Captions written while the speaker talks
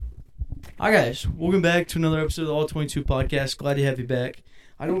Hi guys, welcome back to another episode of the All 22 podcast. Glad to have you back.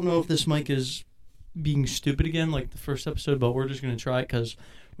 I don't know if this mic is being stupid again like the first episode, but we're just going to try it because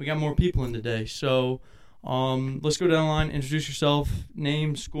we got more people in today. So let's go down the line. Introduce yourself,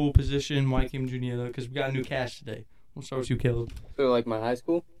 name, school, position, why you came to Juniata, because we got a new cast today. We'll start with you, Caleb. So, like my high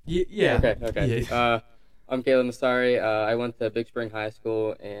school? Yeah. Okay. Yeah. I'm Caleb Massari. I went to Big Spring High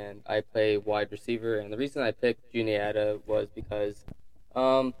School, and I play wide receiver. And the reason I picked Juniata was because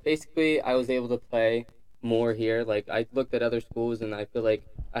basically I was able to play more here. Like, I looked at other schools, and I feel like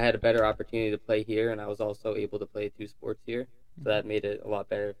I had a better opportunity to play here, and I was also able to play two sports here. So that made it a lot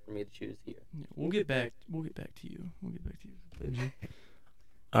better for me to choose here. Yeah, we'll get back to you. Benji.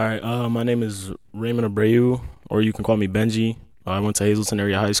 All right, my name is Raymond Abreu, or you can call me Benji. I went to Hazleton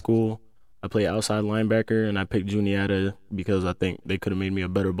Area High School. I play outside linebacker, and I picked Juniata because I think they could have made me a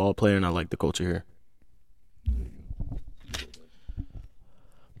better ball player, and I like the culture here.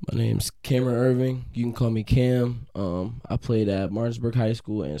 My name's Cameron Irving. You can call me Cam. I played at Martinsburg High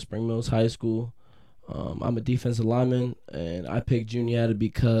School and Spring Mills High School. I'm a defensive lineman, and I picked Juniata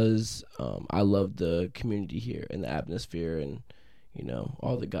because I love the community here and the atmosphere and, you know,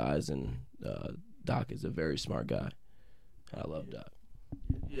 all the guys. And Doc is a very smart guy. I love Doc.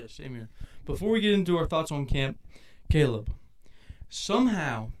 Yeah, same here. Before we get into our thoughts on camp, Caleb,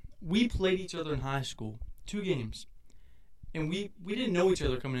 somehow we played each other in high school, 2 games, and we didn't know each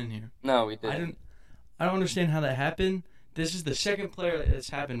other coming in here. No, we didn't. I don't understand how that happened. This is the second player that's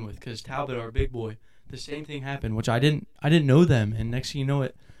happened with, because Talbot, our big boy, the same thing happened, which I didn't know them, and next thing you know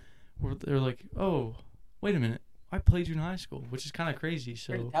it, they're like, oh, wait a minute, I played you in high school, which is kind of crazy.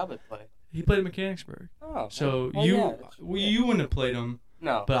 So Where did Talbot play? he played at Mechanicsburg. Oh. So yeah, you wouldn't have played him.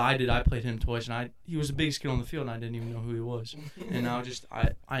 No. But I did. I played him twice, and he was the biggest kid on the field, and I didn't even know who he was. And now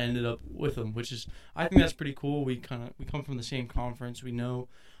I ended up with him, which is, I think that's pretty cool. We come from the same conference. We know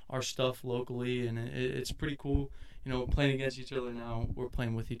our stuff locally, and it's pretty cool. You know, playing against each other now, we're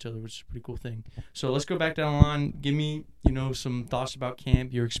playing with each other, which is a pretty cool thing. So let's go back down the line. Give me, some thoughts about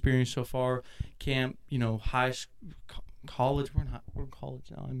camp, your experience so far. Camp, high school, college. We're in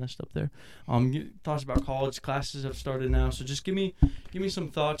college now. I messed up there. Thoughts about college. Classes have started now, so just give me some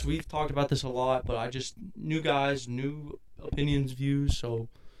thoughts. We've talked about this a lot, but new guys, new opinions, views. So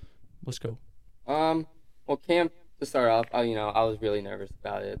let's go. Well, camp, to start off, I was really nervous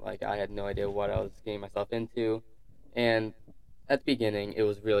about it. Like, I had no idea what I was getting myself into, and at the beginning, it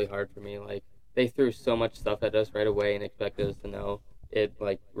was really hard for me. Like, they threw so much stuff at us right away and expected us to know it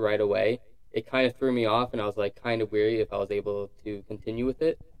like right away. It kind of threw me off, and I was like kind of weary if I was able to continue with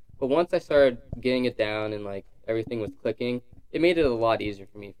it. But once I started getting it down and like everything was clicking, it made it a lot easier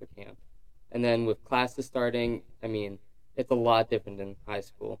for me for camp. And then with classes starting, it's a lot different than high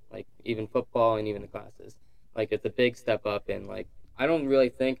school, like even football and even the classes. Like, it's a big step up, and like I don't really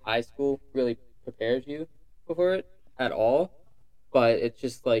think high school really prepares you for it at all. But it's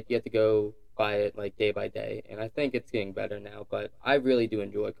just like you have to go by it like day by day, and I think it's getting better now. But I really do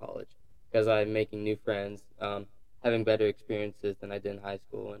enjoy college, because I'm making new friends, having better experiences than I did in high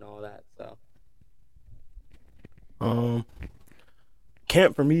school and all that. So,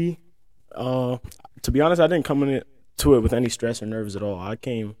 Camp for me, to be honest, I didn't come into it with any stress or nerves at all. I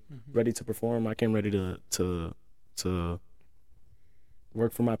came ready to perform. I came ready to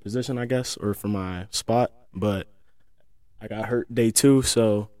work for my position, I guess, or for my spot. But I got hurt day 2,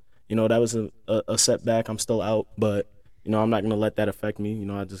 so that was a setback. I'm still out, but I'm not gonna let that affect me.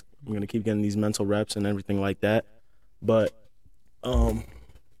 I'm gonna keep getting these mental reps and everything like that. But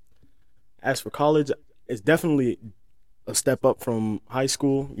as for college, it's definitely a step up from high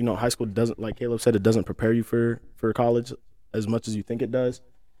school. High school doesn't, like Caleb said, it doesn't prepare you for college as much as you think it does.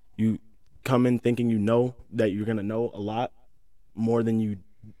 You come in thinking that you're gonna know a lot more than you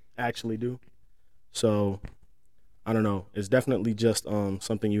actually do. So I don't know. It's definitely just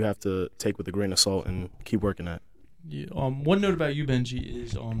something you have to take with a grain of salt and keep working at. Yeah, one note about you, Benji,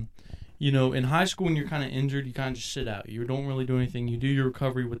 is in high school when you're kind of injured, you kind of just sit out. You don't really do anything. You do your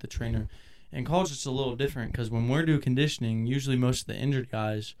recovery with the trainer. In college, it's a little different, because when we're doing conditioning, usually most of the injured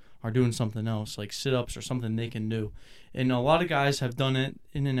guys are doing something else, like sit-ups or something they can do. And a lot of guys have done it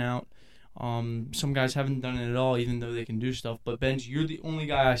in and out. Some guys haven't done it at all, even though they can do stuff. But Benji, you're the only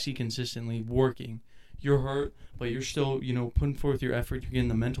guy I see consistently working. You're hurt, but you're still, putting forth your effort. You're getting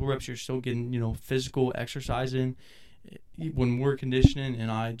the mental reps. You're still getting, physical exercise in when we're conditioning.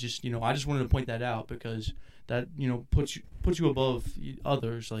 And I just wanted to point that out, because that, puts you above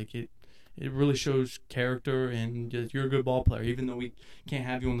others. Like, it really shows character, and you're a good ball player, even though we can't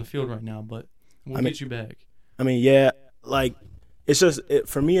have you on the field right now. But we'll get you back. Yeah, like, it's just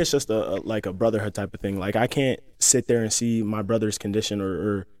for me. It's just a brotherhood type of thing. Like, I can't sit there and see my brother's condition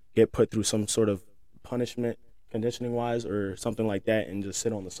or get put through some sort of punishment, conditioning wise, or something like that, and just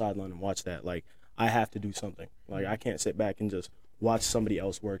sit on the sideline and watch that. Like, I have to do something. Like, I can't sit back and just watch somebody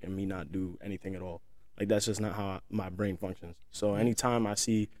else work and me not do anything at all. Like, that's just not how my brain functions. So anytime I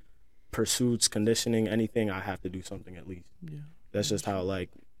see pursuits, conditioning, anything, I have to do something at least. Yeah. That's just how, like,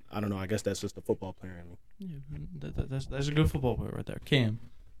 I don't know, I guess that's just the football player in me. Yeah, that's a good football player right there. Cam.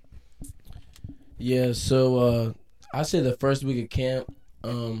 Yeah, so I say the first week of camp,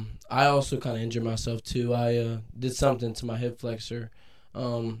 I also kind of injured myself too. I did something to my hip flexor.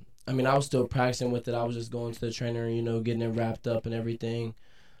 I mean, I was still practicing with it. I was just going to the trainer, getting it wrapped up and everything.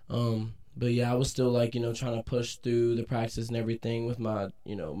 But yeah, I was still like, trying to push through the practice and everything with my,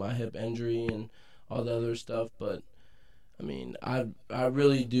 my hip injury and all the other stuff. But I mean, I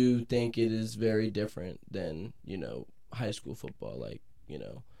really do think it is very different than, high school football. Like,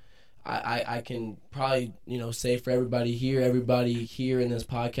 I can probably, say for everybody here in this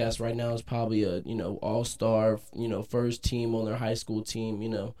podcast right now is probably a, all-star, first team on their high school team,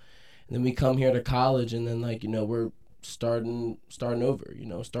 and then we come here to college and then like, we're starting over,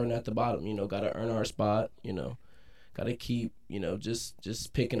 starting at the bottom, got to earn our spot, got to keep,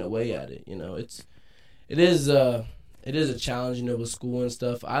 just picking away at it. It is a challenge, with school and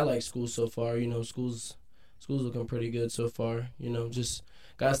stuff. I like school so far, school's looking pretty good so far, just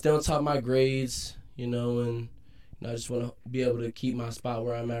gotta stay on top of my grades, and I just want to be able to keep my spot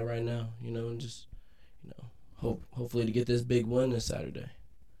where I'm at right now, and just, hopefully to get this big win this Saturday.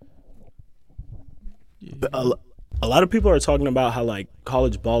 A lot of people are talking about how, like,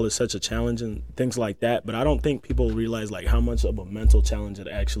 college ball is such a challenge and things like that, but I don't think people realize, like, how much of a mental challenge it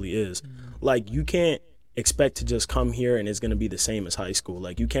actually is. Mm-hmm. Like, you can't expect to just come here and it's going to be the same as high school.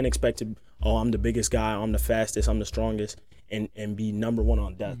 Like, you can't expect to, I'm the biggest guy, I'm the fastest, I'm the strongest, and be number one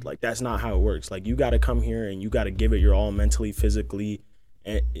on death. Mm-hmm. Like, that's not how it works. Like, you got to come here and you got to give it your all mentally, physically,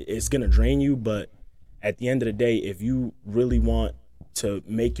 and it's going to drain you, but at the end of the day, if you really want to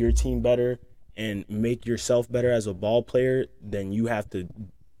make your team better and make yourself better as a ball player, then you have to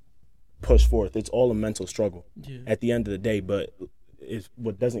push forth. It's all a mental struggle at the end of the day, but it's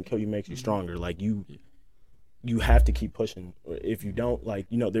what doesn't kill you makes you stronger. Like, you have to keep pushing. If you don't, like,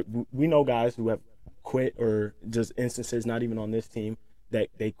 we know guys who have quit, or just instances, not even on this team, that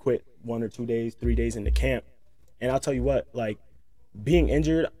they quit 1 or 2 days, 3 days into camp. And I'll tell you what, like, being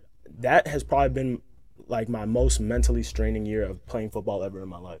injured, that has probably been like my most mentally straining year of playing football ever in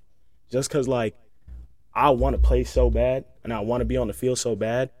my life. Just because, like, I want to play so bad and I want to be on the field so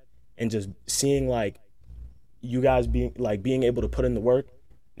bad, and just seeing, like, you guys being able to put in the work,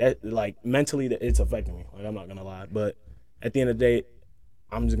 that, like, mentally, it's affecting me. Like, I'm not gonna lie, but at the end of the day,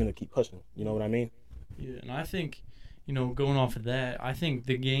 I'm just gonna keep pushing. You know what I mean? Yeah, and I think, going off of that, I think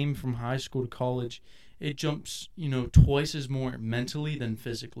the game from high school to college, it jumps, twice as more mentally than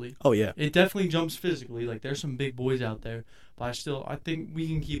physically. Oh, yeah. It definitely jumps physically. Like, there's some big boys out there, but I think we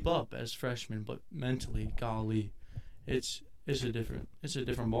can keep up as freshmen. But mentally, golly, it's a different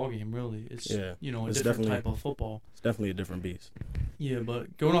ballgame, really. It's a different type of football. It's definitely a different beast. Yeah,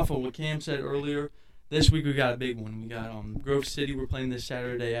 but going off of what Cam said earlier, this week we got a big one. We got Grove City. We're playing this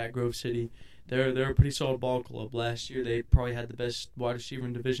Saturday at Grove City. They're a pretty solid ball club. Last year they probably had the best wide receiver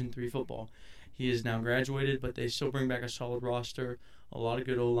in Division III football. He is now graduated, but they still bring back a solid roster, a lot of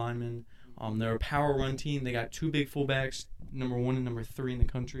good O-linemen. They're a power run team. They got 2 big fullbacks, number 1 and number 3 in the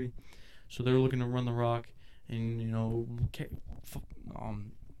country. So they're looking to run the rock and,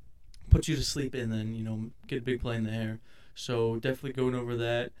 put you to sleep and then, get a big play in the air. So definitely going over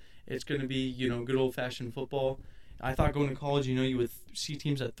that. It's going to be, good old-fashioned football. I thought going to college, you would see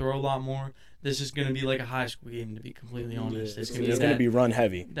teams that throw a lot more. This is going to be like a high school game, to be completely honest. It's going to be run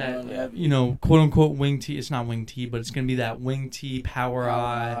heavy. That, quote-unquote wing tee. It's not wing tee, but it's going to be that wing tee, power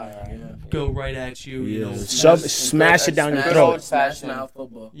eye, go right at you. Smash it down your throat. Smash mouth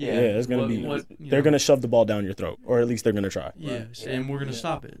football. Yeah, it's going to be. They're going to shove the ball down your throat, or at least they're going to try. Yeah, and we're going to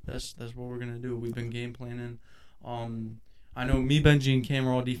stop it. That's what we're going to do. We've been game planning. I know me, Benji, and Cam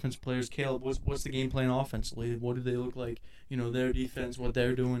are all defense players. Caleb, what's the game plan offensively? What do they look like? Their defense, what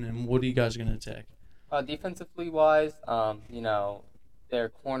they're doing, and what are you guys going to attack? Defensively wise, their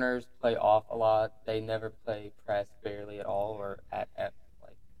corners play off a lot. They never play press barely at all, or at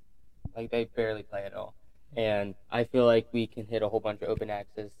like they barely play at all. And I feel like we can hit a whole bunch of open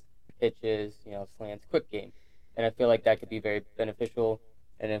access pitches, slants, quick game. And I feel like that could be very beneficial.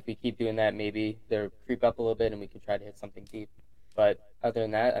 And if we keep doing that, maybe they'll creep up a little bit and we can try to hit something deep. But other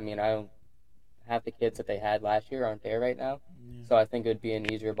than that, half the kids that they had last year aren't there right now. Yeah. So I think it would be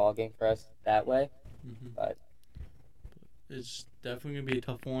an easier ball game for us that way. Mm-hmm. But it's definitely going to be a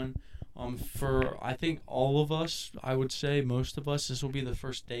tough one. For I think all of us, I would say most of us, this will be the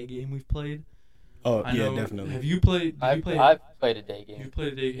first day game we've played. Oh, I yeah, know, definitely. Have you played? I've played a day You game.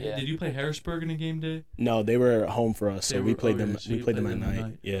 played a day game. Yeah. Did you play Harrisburg in a game day? No, they were home for us, so They we were- played okay, them. so We you played them played at them at night.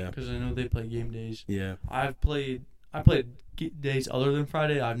 night. Yeah, Because I know they play game days. yeah. I played days other than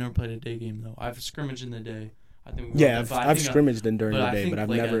Friday. I've never played a day game though. I've scrimmaged in the day. I think. Yeah, I've scrimmaged in during the day, but I've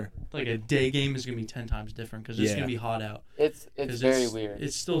never. Like a day game is gonna be 10 times different because it's Yeah. gonna be hot out. It's 'Cause very weird.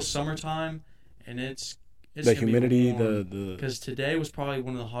 It's still summertime, and it's The gonna be humidity, warm. the Because today was probably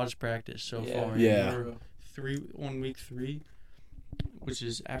one of the hottest practice so Yeah. far. Yeah. We're on week 3, which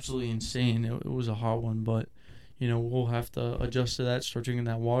is absolutely insane. It was a hot one, but we'll have to adjust to that. Start drinking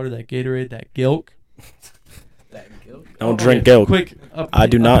that water, that Gatorade, that Gilk. don't drink Gilk. Quick. I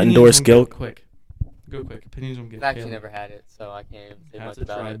do not opinions endorse on Gilk. Quick. Go quick. Opinions on Gilk. I've actually Caleb. never had it, so I can't even say Have much to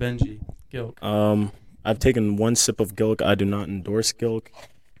about try it. Benji. Gilk. I've taken one sip of Gilk. I do not endorse Gilk.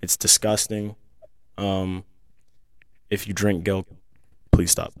 It's disgusting. If you drink Gilk,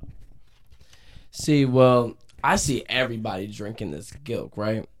 please stop. See, well, I see everybody drinking this Gilk,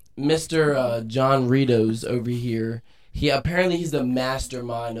 right? Mr. John Ritos over here, he's the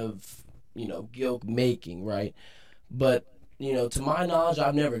mastermind of, Gilk making, right? But, to my knowledge,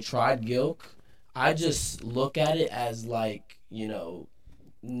 I've never tried Gilk. I just look at it as like,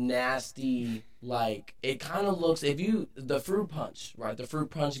 nasty, like it kind of looks, the fruit punch, right? The fruit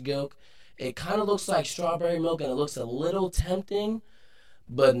punch Gilk, it kind of looks like strawberry milk and it looks a little tempting,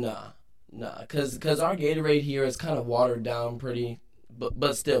 but nah, cause our Gatorade here is kind of watered down pretty,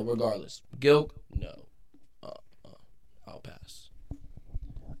 but still, regardless, Gilk, no, I'll pass.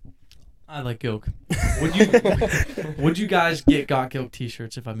 I like Gilk. Would you guys got Gilk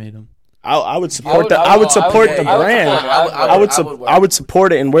t-shirts if I made them? I would support the brand. I would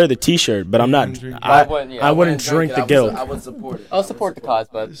support it and wear the T-shirt, but I'm not. I wouldn't drink the Gilk. I would support it. I'll support the cause,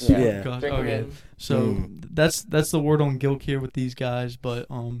 but Yeah. Gosh, Drink 'em okay. in. So that's the word on Gilk here with these guys. But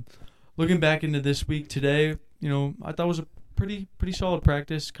looking back into this week today, I thought it was a pretty solid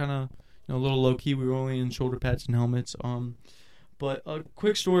practice. Kind of a little low key. We were only in shoulder pads and helmets. But a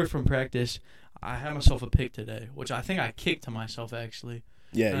quick story from practice. I had myself a pick today, which I think I kicked to myself actually.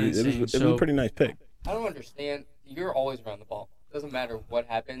 Yeah, Kinda it was insane. a pretty nice pick. I don't understand. You're always around the ball. Doesn't matter what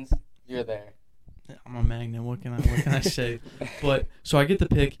happens, you're there. I'm a magnet. What can I say? But so I get the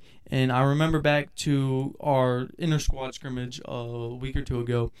pick, and I remember back to our inter squad scrimmage a week or two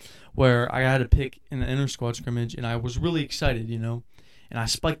ago, where I had a pick in the inter squad scrimmage, and I was really excited, and I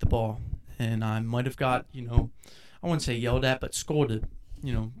spiked the ball, and I might have got, I wouldn't say yelled at, but scolded,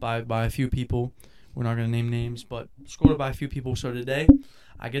 by a few people. We're not gonna name names, but scolded by a few people. So today,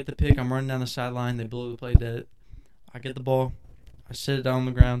 I get the pick. I'm running down the sideline. They blow the play dead. I get the ball. I sit it down on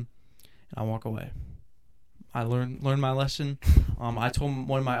the ground, and I walk away. I learned my lesson. I told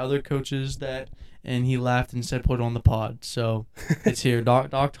one of my other coaches that, and he laughed and said, "Put it on the pod." So it's here.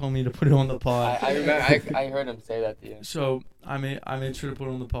 Doc told me to put it on the pod. I remember. I heard him say that to you. So I made sure to put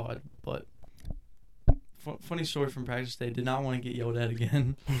it on the pod. But funny story from practice, they did not want to get yelled at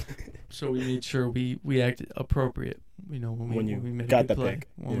again. So we made sure we acted appropriate. When we made got a good the play. pick.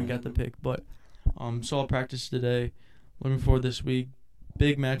 When we got the pick. But solid practice today. Looking forward this week.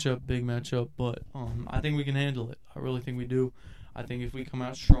 Big matchup. But I think we can handle it. I really think we do. I think if we come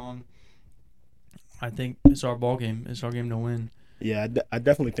out strong, I think it's our ball game. It's our game to win. Yeah, I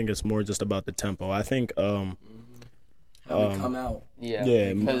definitely think it's more just about the tempo. I think How we come out. Yeah.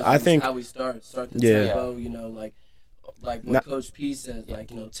 Yeah, Because I think how we start the Yeah. tempo, like what Not- Coach P says,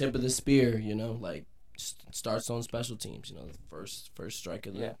 tip of the spear, starts on special teams, the first strike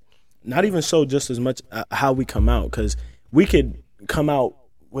of the Yeah. not even so just as much how we come out, because we could come out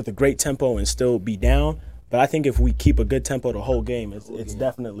with a great tempo and still be down. But I think if we keep a good tempo the whole game, it's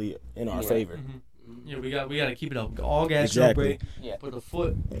definitely in our favor. Yeah, we got to keep it up. All gas, no Exactly. break. Yeah. Put a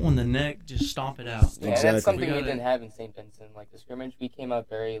foot on the neck, just stomp it out. Yeah, Exactly. that's something We we, gotta- didn't have in St. Vincent. Like the scrimmage, we came out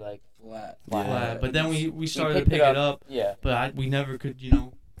very flat. Flat. But then we started to picked pick it it up. Yeah. But we never could, Keep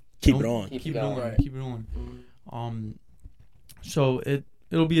Nope. it on. Keep keep it it on, going. Right. keep it on. So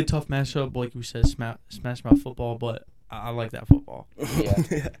it'll be a tough matchup, like we said, smash mouth football. But I like that football. Yeah.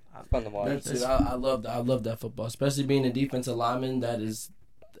 It's fun to watch. That's it. I love that football, especially being a defensive lineman. That is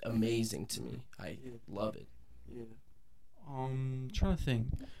amazing to me. I love it. Trying to think.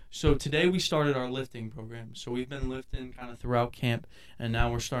 So today we started our lifting program. So we've been lifting kind of throughout camp, and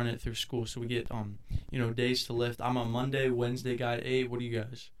now we're starting it through school. So we get days to lift. I'm a Monday, Wednesday guy at 8. What do you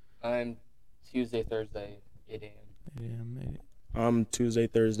guys? I'm Tuesday, Thursday, 8 a.m. 8 a.m. I'm Tuesday,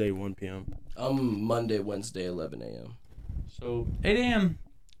 Thursday, 1 p.m. I'm Monday, Wednesday, 11 a.m. So 8 a.m.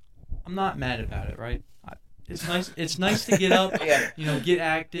 I'm not mad about it, right? It's nice. It's nice to get up. Yeah. You know, get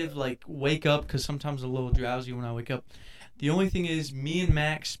active. Like wake up because sometimes I'm a little drowsy when I wake up. The only thing is, me and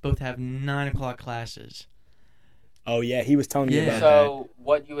Max both have 9 o'clock classes. Oh yeah, he was telling me Yeah. about So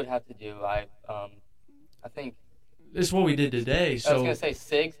what you would have to do, I think This is what we did today. I was So gonna say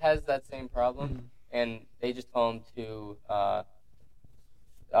Sigs has that same problem, Mhm. and they just told him to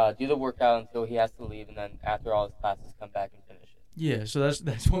do the workout until he has to leave, and then after all his classes, come back and finish it. yeah, so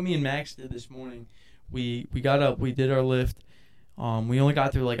that's what me and Max did this morning. We got up, we did our lift. We only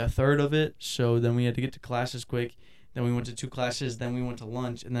got through like a third of it, so then we had to get to classes quick. Then we went to 2 classes, then we went to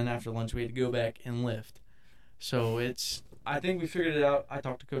lunch, and then after lunch we had to go back and lift. So I think we figured it out. I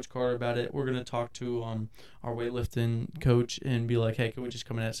talked to Coach Carter about it. We're gonna talk to our weightlifting coach and be like, hey, can we just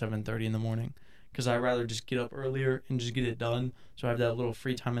come in at 7:30 in the morning? Because I'd rather just get up earlier and just get it done, so I have that little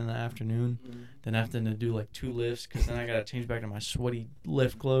free time in the afternoon than having to do like 2 lifts. Because then I gotta change back to my sweaty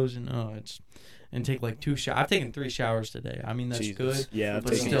lift clothes and take like 2 showers. I've taken 3 showers today. I mean that's Jesus. good. Yeah,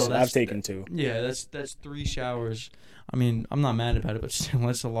 But still, I've taken 2. Yeah, that's 3 showers. I mean, I'm not mad about it, but still,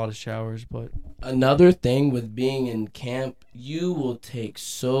 that's a lot of showers. But Another thing with being in camp, you will take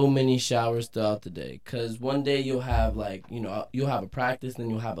so many showers throughout the day. Because one day you'll have, like, you know, you'll have a practice, then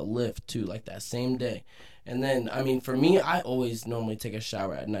you'll have a lift, too, like that same day. And then, I mean, for me, I always normally take a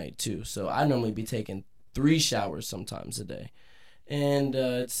shower at night, too. So I normally be taking 3 showers sometimes a day. And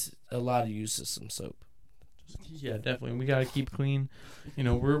it's a lot of use of some soap. yeah, definitely, we gotta keep clean. You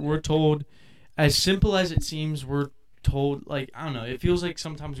know, we're told, as simple as it seems, we're told, like, I don't know, it feels like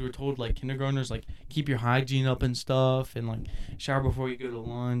sometimes we're told, like, kindergartners, like, keep your hygiene up and stuff, and like shower before you go to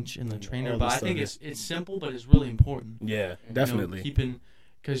lunch and the trainer. All But this I think stuff, it's simple, but it's really important. Yeah, You know, definitely. keeping,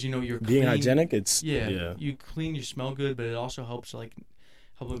 because you're Being clean. hygienic, it's Yeah, you clean, you smell good, but it also helps like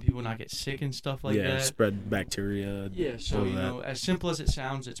helping people not get sick and stuff like that. spread bacteria. Yeah, so all you that. know, as simple as it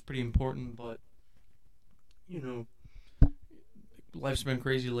sounds, it's pretty important. But you know, life's been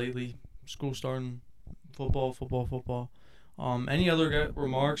crazy lately. School starting, football. Any other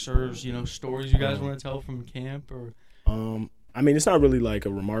remarks or stories you guys want to tell from camp or? I mean, it's not really like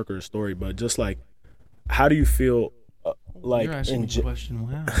a remark or a story, but just like, how do you feel? Like You're asking in me a question.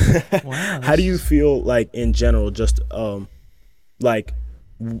 Wow. Wow. how do you feel like in general? Just like,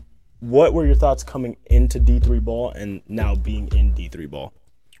 what were your thoughts coming into D3 ball and now being in D3 ball?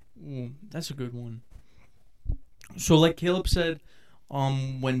 That's a good one. So, like Caleb said,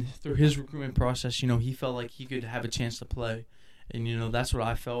 when through his recruitment process, he felt like he could have a chance to play, and that's what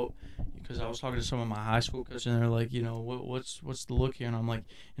I felt because I was talking to some of my high school coaches, and they're like, what's the look here? And I'm like,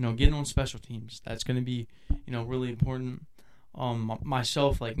 getting on special teams, that's going to be, really important.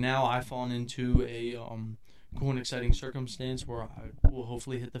 Myself, like now, I've fallen into a cool and exciting circumstance where I will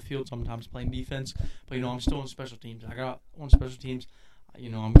hopefully hit the field sometimes playing defense, but I'm still on special teams. I got on special teams.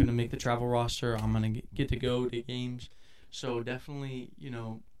 I'm going to make the travel roster. I'm going to get to go to games. So definitely,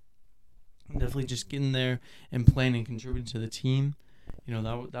 definitely just getting there and playing and contributing to the team.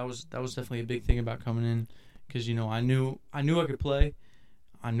 That was definitely a big thing about coming in because, I knew I could play.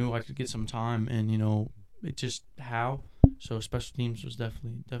 I knew I could get some time and, it just how. So special teams was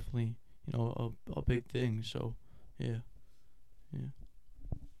definitely, a big thing. So, yeah.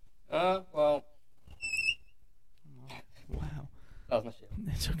 Well. Wow. That was my shit.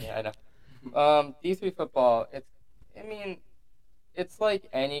 It's okay. Yeah, I know. D3 football, it's like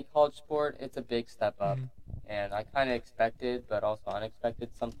any college sport. It's a big step up. Mhm. And I kind of expected, but also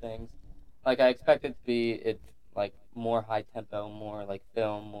unexpected some things. Like, I expected to be like more high tempo, more like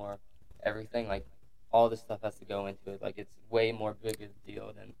film, more everything. Like, all this stuff has to go into it. Like, it's way more bigger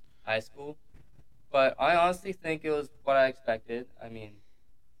deal than high school. But I honestly think it was what I expected. I mean,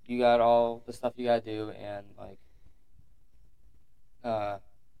 you got all the stuff you got to do, and like, what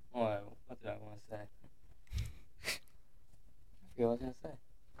did I want to say? I forget what I was going to say.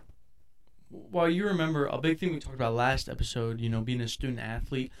 Well, you remember a big thing we talked about last episode, being a student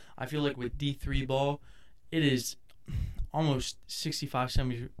athlete. I feel like with D3 ball, it is almost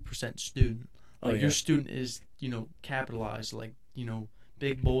 65-70% student. Like your student is, capitalized, like,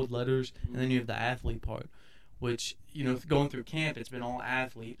 big bold letters, and then you have the athlete part, which, going through camp, it's been all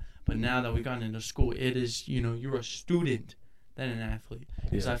athlete, but now that we've gotten into school, it is, you're a student than an athlete.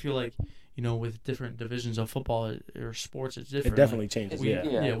 Because I feel like, with different divisions of football or sports, it's different. It definitely changes.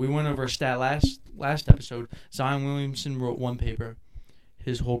 We went over a stat last episode. Zion Williamson wrote one paper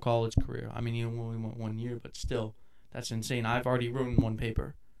his whole college career. I mean, he only went 1 year, but still, that's insane. I've already written one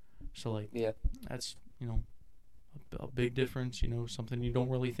paper. So, like, that's, a big difference, something you don't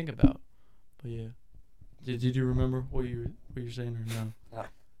really think about. But, yeah. Did you remember what you were saying or no?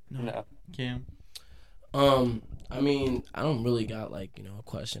 No. Cam? I mean, I don't really got like, a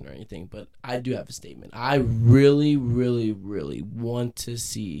question or anything, but I do have a statement. I really, really, really want to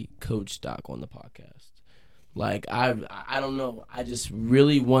see Coach Doc on the podcast. Like, I don't know. I just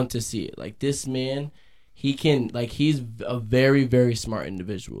really want to see it. Like, this man, he's a very, very smart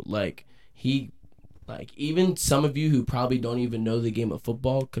individual. Like, even some of you who probably don't even know the game of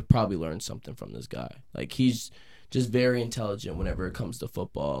football could probably learn something from this guy. Like, he's just very intelligent whenever it comes to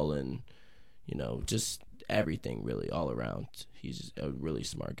football and, just everything really all around. He's a really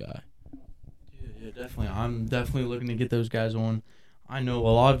smart guy. Yeah, definitely. I'm definitely looking to get those guys on. I know a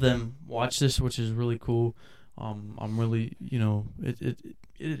lot of them watch this, which is really cool. I'm really,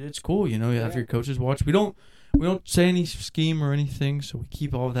 it's cool. You have your coaches watch. We don't say any scheme or anything, so we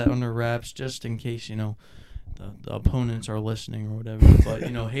keep all of that under wraps just in case the opponents are listening or whatever. But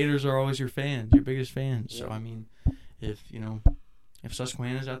haters are always your fans, your biggest fans. So I mean, if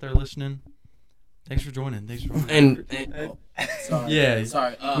Susquehanna's out there listening, thanks for joining. Sorry.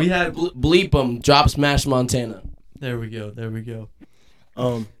 Sorry. We had bleep them. Drop Smash Montana. There we go.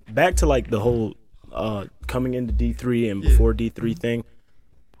 Back to like the whole coming into D3 and before D3 thing.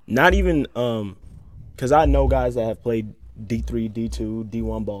 Not even because I know guys that have played D3, D2,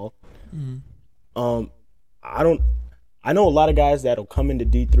 D1 ball. Mm-hmm. I know a lot of guys that'll come into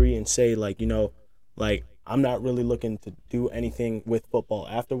D3 and say like I'm not really looking to do anything with football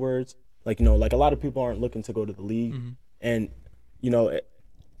afterwards. Like a lot of people aren't looking to go to the league, mm-hmm. and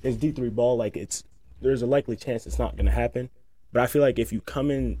it's D3 ball. Like there's a likely chance it's not going to happen. But I feel like if you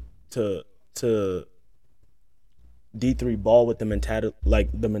come in to D3 ball with the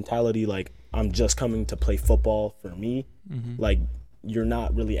mentality like I'm just coming to play football for me, mm-hmm. like you're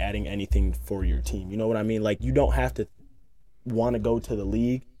not really adding anything for your team. You know what I mean? Like you don't have to want to go to the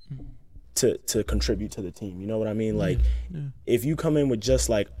league to contribute to the team. You know what I mean? Like if you come in with just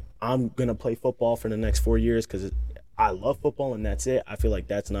like I'm gonna play football for the next 4 years because I love football and that's it, I feel like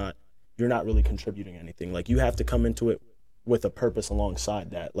you're not really contributing anything. Like you have to come into it with a purpose alongside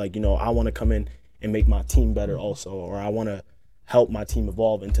that. Like, I want to come in and make my team better also, or I want to help my team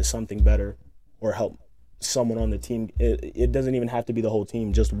evolve into something better or help someone on the team. It doesn't even have to be the whole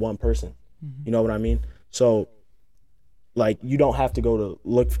team, just one person. Mm-hmm. You know what I mean? So, like, you don't have to go to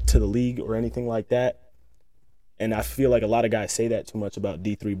look to the league or anything like that. And I feel like a lot of guys say that too much about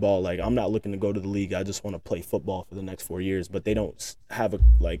D3 ball. Like, I'm not looking to go to the league. I just want to play football for the next 4 years. But they don't have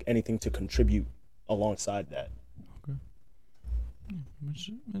anything to contribute alongside that.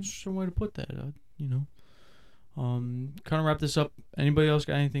 Interesting way to put that. Kind of wrap this up. Anybody else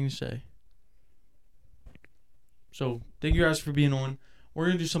got anything to say? So thank you guys for being on. We're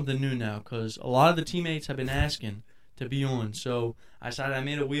gonna do something new now because a lot of the teammates have been asking to be on. So I decided I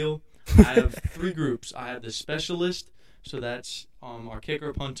made a wheel. I have 3 groups. I have the specialist, so that's our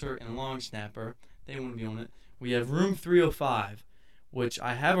kicker, punter, and long snapper. They want to be on it. We have room 305, which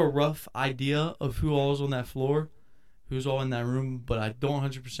I have a rough idea of who all is on that floor, who's all in that room, but I don't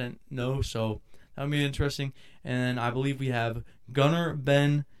 100% know, so that would be interesting. And then I believe we have Gunner,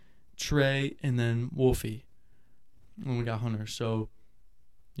 Ben, Trey, and then Wolfie. And we got Hunter. So,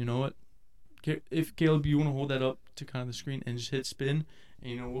 you know what? If Caleb, you want to hold that up to kind of the screen and just hit spin,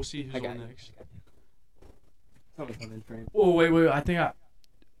 and we'll see who's on next. Oh, wait.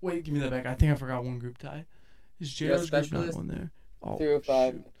 Wait, give me that back. I think I forgot one group, Ty. Is JR's group not on there? Oh,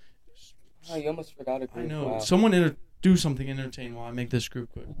 305. shoot. Oh, you almost forgot a group. I know. Wow. Someone do something entertaining while I make this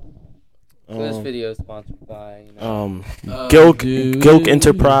group quick. So this video is sponsored by Gilk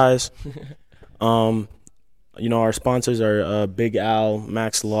Enterprise. Our sponsors are Big Al,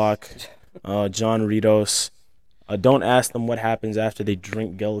 Max Locke, John Ritos. Don't ask them what happens after they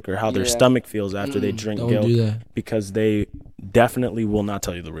drink Gilk or how their stomach feels after they drink don't Gilk, do that. because they definitely will not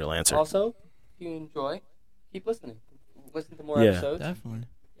tell you the real answer. Also, if you enjoy, keep listening. Listen to more episodes. Definitely.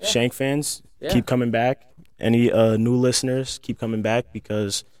 Yeah. Shank fans, Yeah. keep coming back. Any new listeners, keep coming back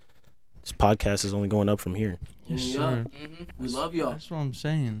because this podcast is only going up from here. Yes, Yeah. sir. Mm-hmm. We love y'all. That's what I'm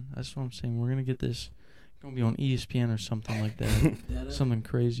saying. We're going to get this. Going to be on ESPN or something like that. Something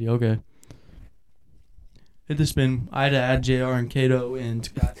crazy. Okay. Hit the spin. I had to add JR and Kato and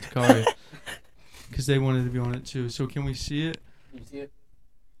Takari because they wanted to be on it too. So can we see it? You see it?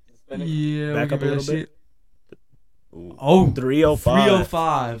 Yeah. Back we up can a barely little see bit. it. Oh,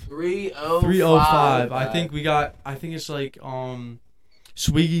 305. 305. 305. I think it's like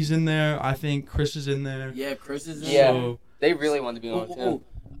Swiggy's in there. I think Chris is in there. Yeah, Chris is in Yeah. there. So, They really want to be on it too.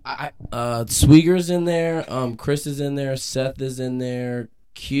 Swigger's in there. Chris is in there. Seth is in there.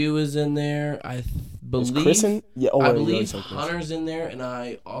 Q is in there. I believe. Is Chris in? Yeah. Oh, I wait, believe so Chris. Hunter's in there, and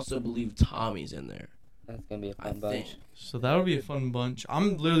I also believe Tommy's in there. That's gonna be a I fun think. bunch. So that'll be a fun bunch.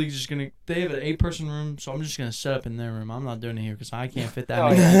 I'm literally just gonna. They have an 8-person room, so I'm just gonna set up in their room. I'm not doing it here because I can't fit that Oh,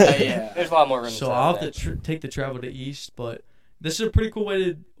 many. yeah. Yeah. There's a lot more room. So I'll have to take the travel to East, but this is a pretty cool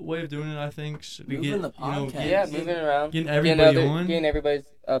way of doing it. I think so we Moving get the podcast. Yeah, moving around. getting everybody on. Getting everybody's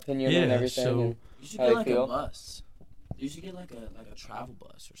opinion on Yeah, everything. so- and You should how get they like feel. a bus. You should get like a travel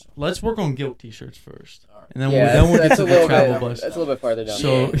bus or something. Let's work on guilt T-shirts first, All right. and then yeah, we'll get that's to a the little travel bit. bus. That's a little bit farther down.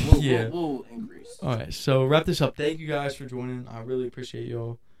 So- Yeah, yeah. we'll increase. All right, so wrap this up. Thank you guys for joining. I really appreciate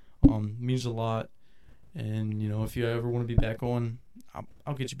y'all. Means a lot. And you know, if you ever want to be back on,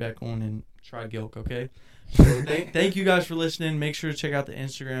 I'll get you back on and try Gilk. Okay. So thank you guys for listening. Make sure to check out the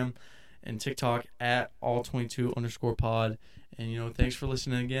Instagram and TikTok at all22_pod. And you know, thanks for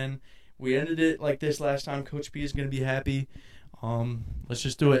listening again. We ended it like this last time. Coach P is gonna be happy. Let's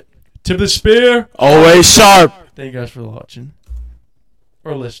just do it. Tip of the spear. Always sharp. Thank you guys for watching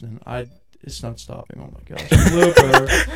or listening. It's not stopping. Oh my gosh. Blooper.